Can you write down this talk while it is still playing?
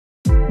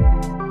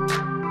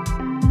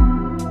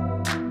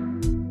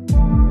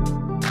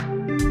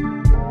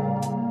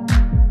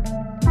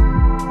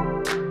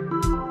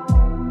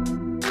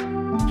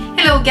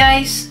Hello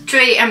guys!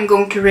 Today I'm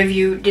going to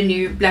review the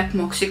new Black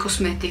Moxy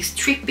Cosmetics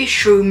Trippy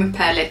Shroom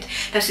palette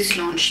that is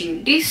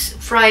launching this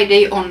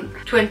Friday on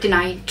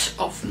 29th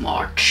of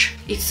March.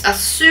 It's a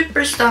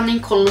super stunning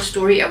color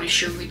story, I will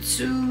show it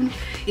soon.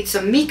 It's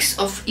a mix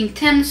of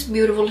intense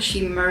beautiful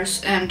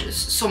shimmers and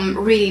some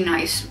really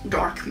nice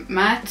dark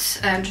mattes,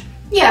 and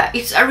yeah,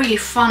 it's a really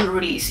fun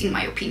release in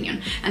my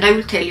opinion, and I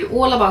will tell you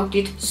all about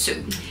it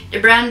soon. The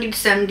brand did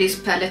send this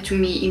palette to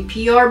me in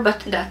PR,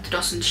 but that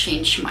doesn't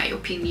change my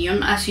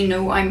opinion. As you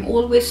know, I'm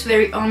always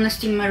very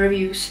honest in my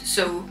reviews,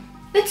 so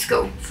let's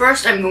go.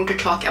 First I'm going to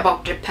talk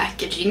about the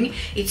packaging.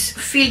 It's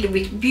filled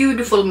with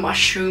beautiful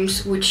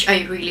mushrooms, which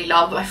I really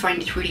love. I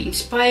find it really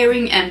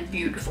inspiring and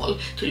beautiful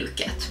to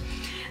look at.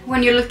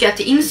 When you look at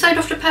the inside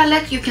of the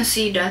palette, you can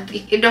see that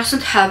it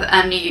doesn't have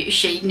any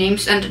shade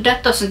names, and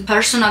that doesn't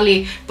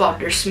personally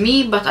bothers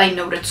me, but I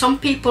know that some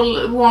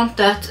people want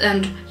that,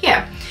 and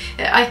yeah,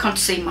 I can't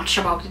say much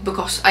about it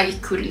because I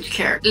couldn't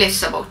care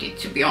less about it,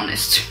 to be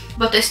honest.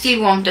 But I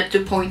still wanted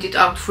to point it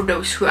out for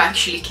those who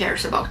actually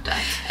cares about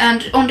that.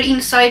 And on the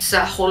inside it's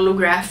a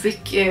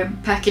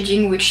holographic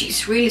packaging, which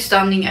is really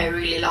stunning. I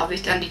really love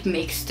it, and it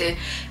makes the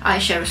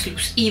eyeshadows look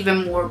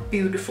even more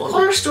beautiful.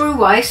 Color story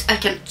wise, I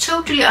can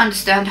totally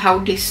understand how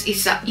this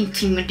is an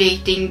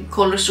intimidating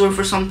color story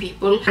for some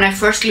people. When I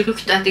first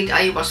looked at it,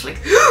 I was like,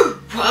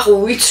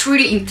 wow, it's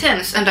really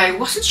intense, and I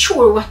wasn't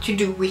sure what to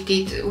do with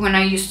it when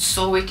I just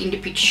saw it in the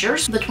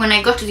pictures. But when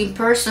I got it in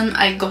person,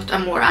 I got a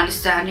more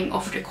understanding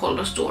of the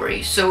color story.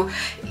 So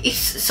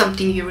it's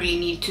something you really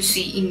need to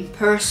see in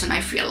person,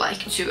 I feel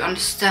like, to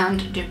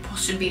understand the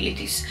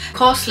possibilities.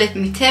 Cause let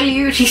me tell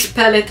you, this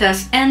palette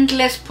has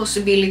endless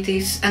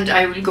possibilities, and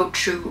I will go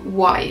through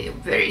why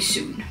very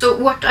soon. So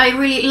what I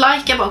really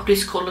like about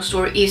this color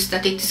story is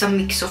that it's a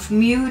mix of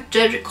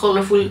muted,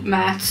 colorful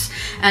mattes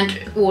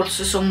and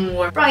also some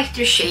more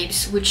brighter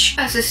shades, which,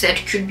 as I said,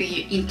 could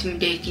be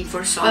intimidating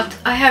for some. But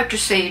I have to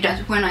say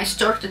that when I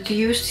started to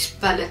use this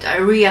palette, I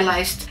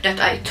realized that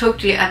I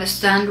totally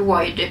understand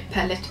why the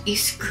palette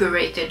is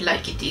curated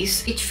like it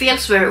is. It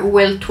feels very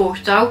well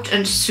thought out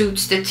and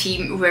suits the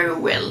theme very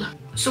well.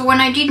 So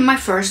when I did my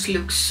first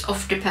looks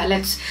of the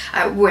palettes,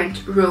 I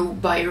went row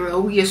by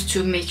row just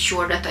to make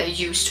sure that I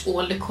used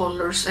all the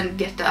colors and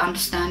get the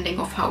understanding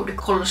of how the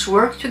colors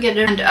work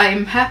together, and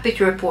I'm happy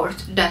to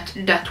report that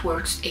that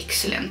works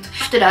excellent.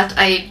 After that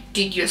I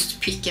did just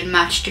pick and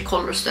match the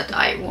colors that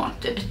I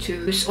wanted to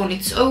use on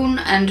its own,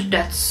 and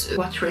that's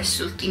what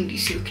resulted in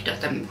this look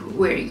that I'm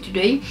wearing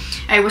today.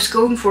 I was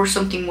going for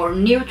something more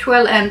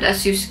neutral, and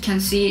as you can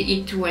see,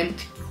 it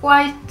went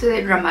quite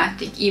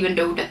dramatic, even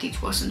though that it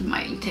wasn't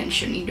my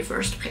intention in the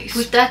first place.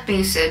 With that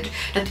being said,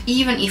 that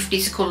even if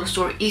this color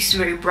story is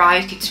very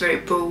bright, it's very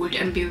bold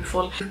and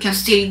beautiful, you can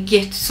still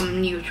get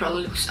some neutral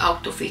looks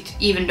out of it,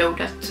 even though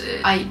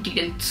that I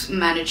didn't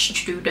manage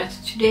to do that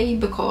today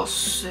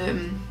because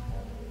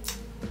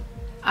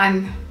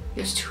I'm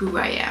just who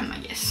I am, I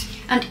guess.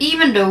 And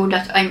even though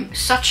that I'm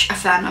such a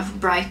fan of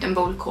bright and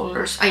bold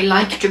colors, I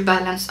like to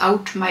balance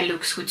out my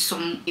looks with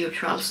some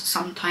neutrals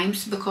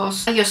sometimes,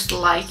 because I just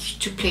like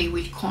to play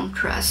with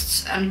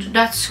contrasts, and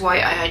that's why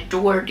I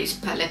adore this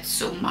palette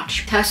so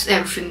much. It has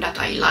everything that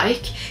I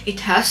like.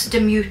 It has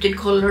the muted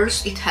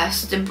colors, it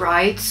has the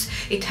brights,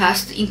 it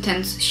has the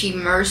intense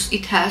shimmers,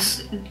 it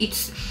has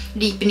its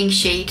deepening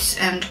shades,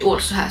 and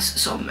also has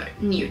some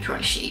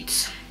neutral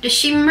shades. The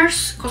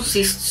shimmers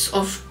consists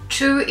of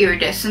 2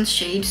 iridescent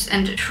shades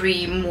and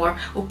 3 more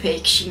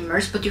opaque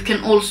shimmers, but you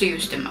can also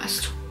use them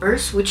as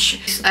toppers, which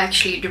is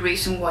actually the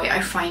reason why I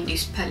find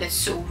this palette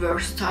so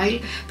versatile,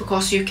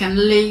 because you can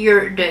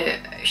layer the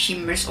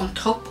shimmers on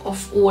top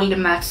of all the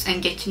mattes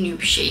and get new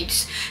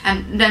shades,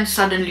 and then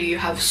suddenly you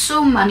have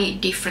so many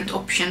different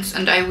options.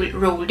 And I will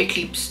roll the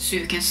clips so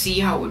you can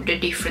see how the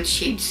different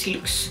shades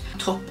looks on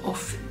top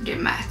of the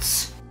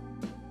mattes.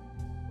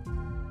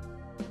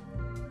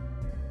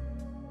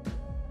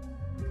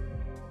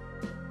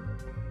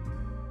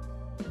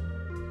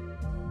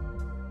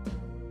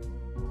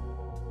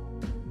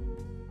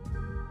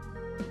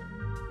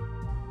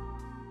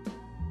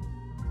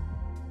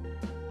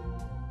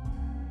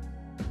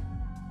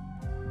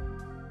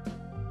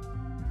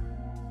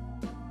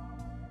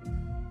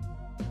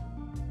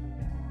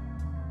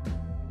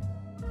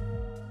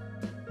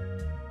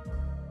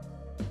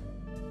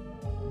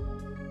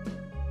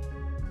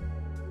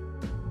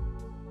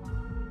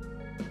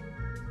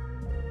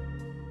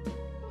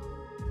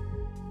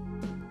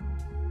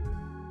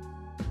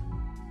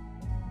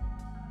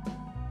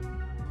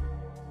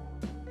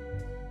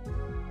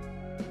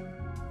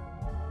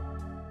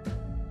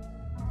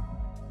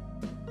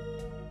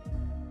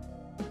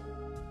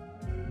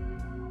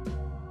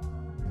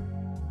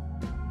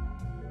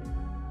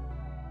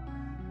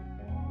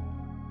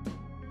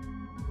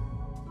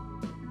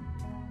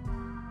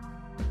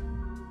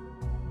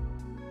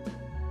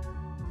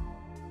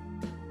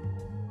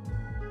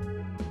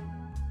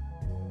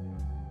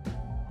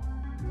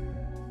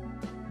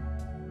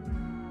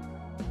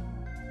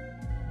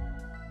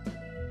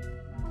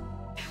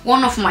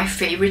 One of my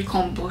favorite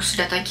combos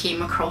that I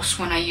came across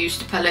when I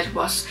used the palette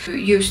was to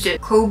use the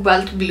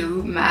cobalt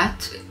blue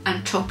matte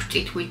and topped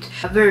it with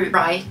a very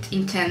bright,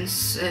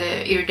 intense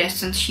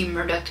iridescent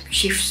shimmer that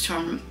shifts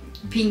from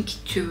pink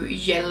to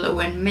yellow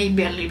and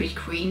maybe a little bit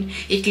green.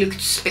 It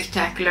looked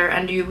spectacular,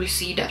 and you will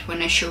see that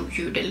when I show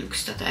you the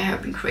looks that I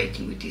have been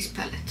creating with this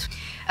palette.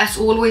 As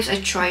always,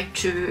 I try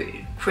to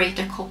create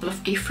a couple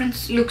of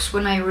different looks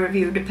when I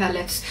review the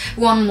palettes.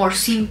 One more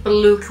simple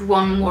look,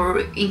 one more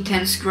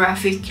intense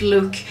graphic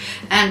look,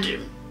 and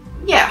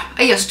yeah,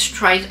 I just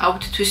try it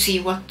out to see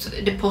what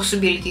the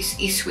possibilities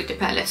is with the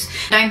palettes.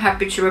 I'm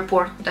happy to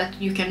report that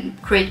you can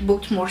create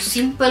both more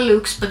simple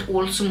looks but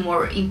also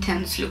more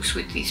intense looks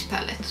with this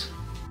palette.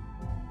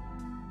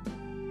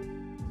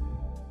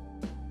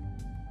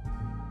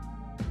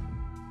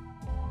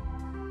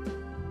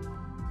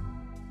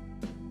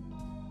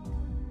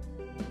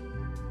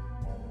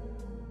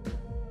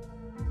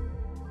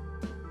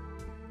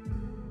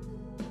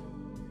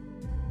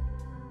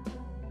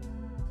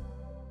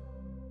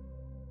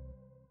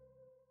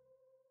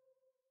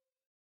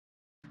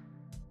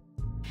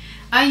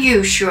 I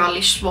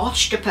usually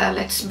swatch the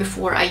palettes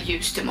before I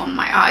use them on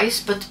my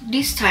eyes, but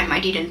this time I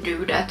didn't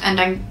do that,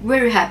 and I'm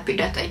very happy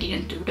that I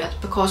didn't do that,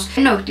 because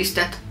I noticed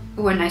that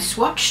when I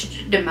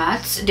swatched the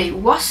mattes, they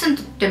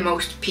wasn't the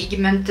most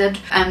pigmented,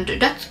 and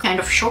that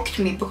kind of shocked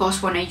me,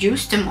 because when I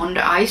used them on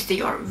the eyes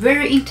they are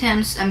very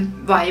intense and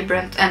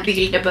vibrant and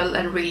buildable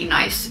and really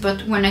nice.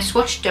 But when I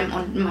swatched them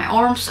on my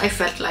arms, I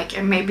felt like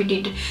I maybe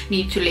did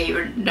need to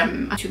layer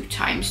them 2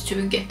 times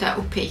to get that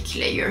opaque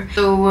layer.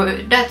 So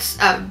that's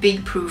a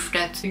big proof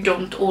that you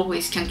don't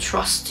always can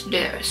trust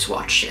the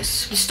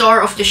swatches. The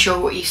star of the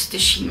show is the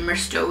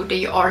shimmers though.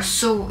 They are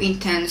so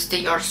intense,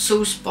 they are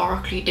so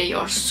sparkly, they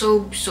are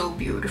so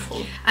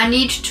beautiful. I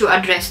need to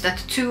address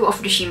that 2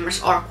 of the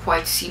shimmers are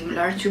quite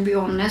similar, to be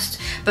honest,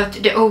 but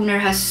the owner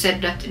has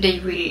said that they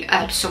will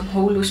add some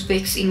holo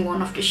specks in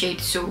one of the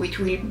shades, so it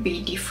will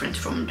be different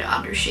from the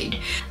other shade.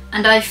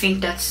 And I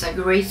think that's a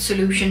great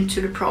solution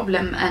to the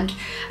problem, and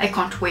I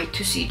can't wait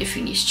to see the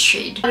finished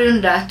shade. Other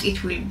than that,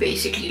 it will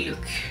basically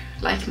look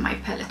like my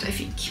palette, I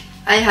think.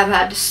 I have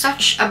had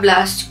such a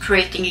blast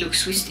creating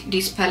looks with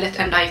this palette,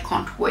 and I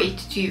can't wait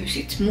to use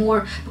it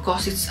more,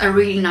 because it's a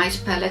really nice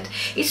palette.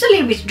 It's a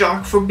little bit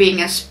dark for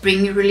being a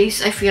spring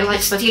release, I feel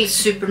like, but still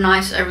super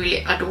nice. I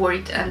really adore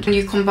it, and when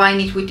you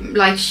combine it with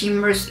light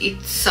shimmers,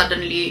 it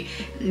suddenly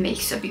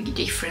makes a big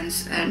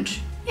difference, and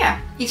yeah,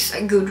 it's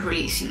a good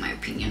release in my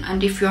opinion.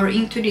 And if you're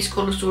into this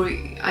color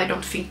story, I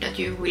don't think that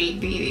you will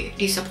be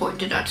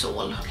disappointed at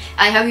all.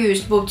 I have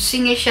used both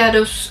single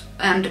shadows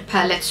and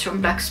palettes from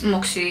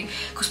Moxy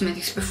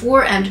Cosmetics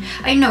before, and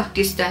I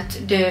noticed that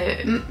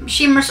the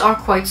shimmers are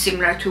quite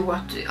similar to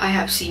what I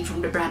have seen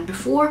from the brand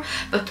before,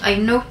 but I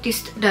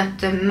noticed that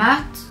the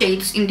matte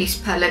shades in this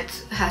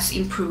palette has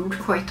improved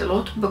quite a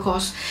lot,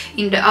 because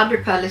in the other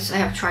palettes I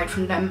have tried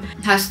from them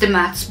has the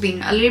mattes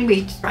been a little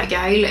bit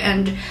fragile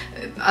and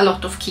a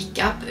lot of kick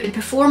up. The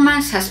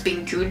performance has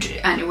been good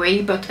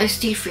anyway, but I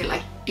still feel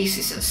like this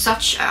is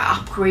such an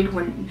upgrade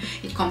when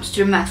it comes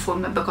to the matte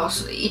form,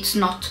 because it's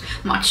not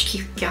much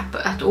kick up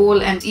at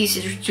all and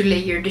easier to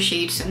layer the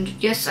shades, and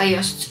yes, I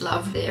just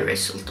love the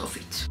result of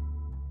it.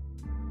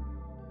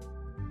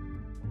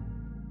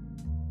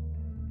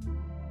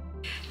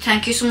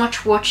 Thank you so much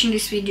for watching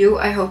this video.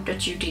 I hope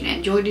that you did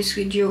enjoy this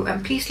video,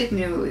 and please let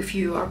me know if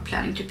you are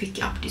planning to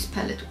pick up this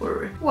palette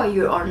or why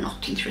you are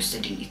not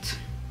interested in it.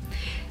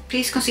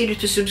 Please consider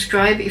to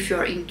subscribe if you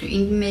are into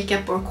indie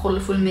makeup or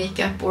colorful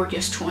makeup, or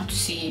just want to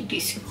see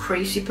this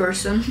crazy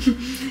person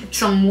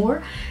some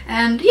more.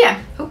 And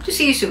yeah, hope to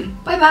see you soon.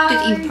 Bye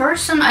bye! In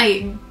person,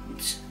 I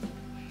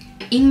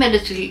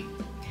immediately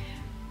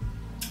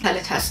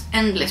palette has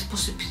endless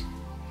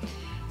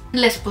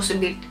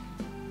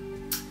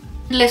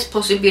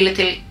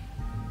possibility.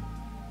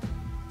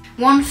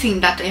 One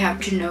thing that I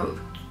have to know,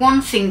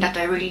 one thing that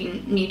I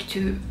really need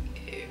to,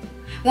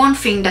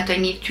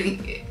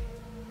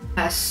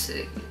 as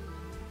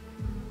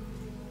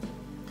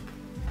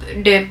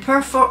the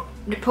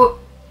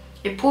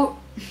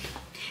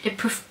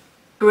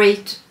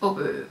great of,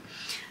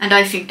 and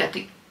I think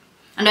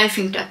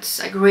that's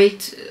a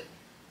great,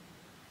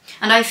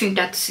 and I think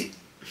that's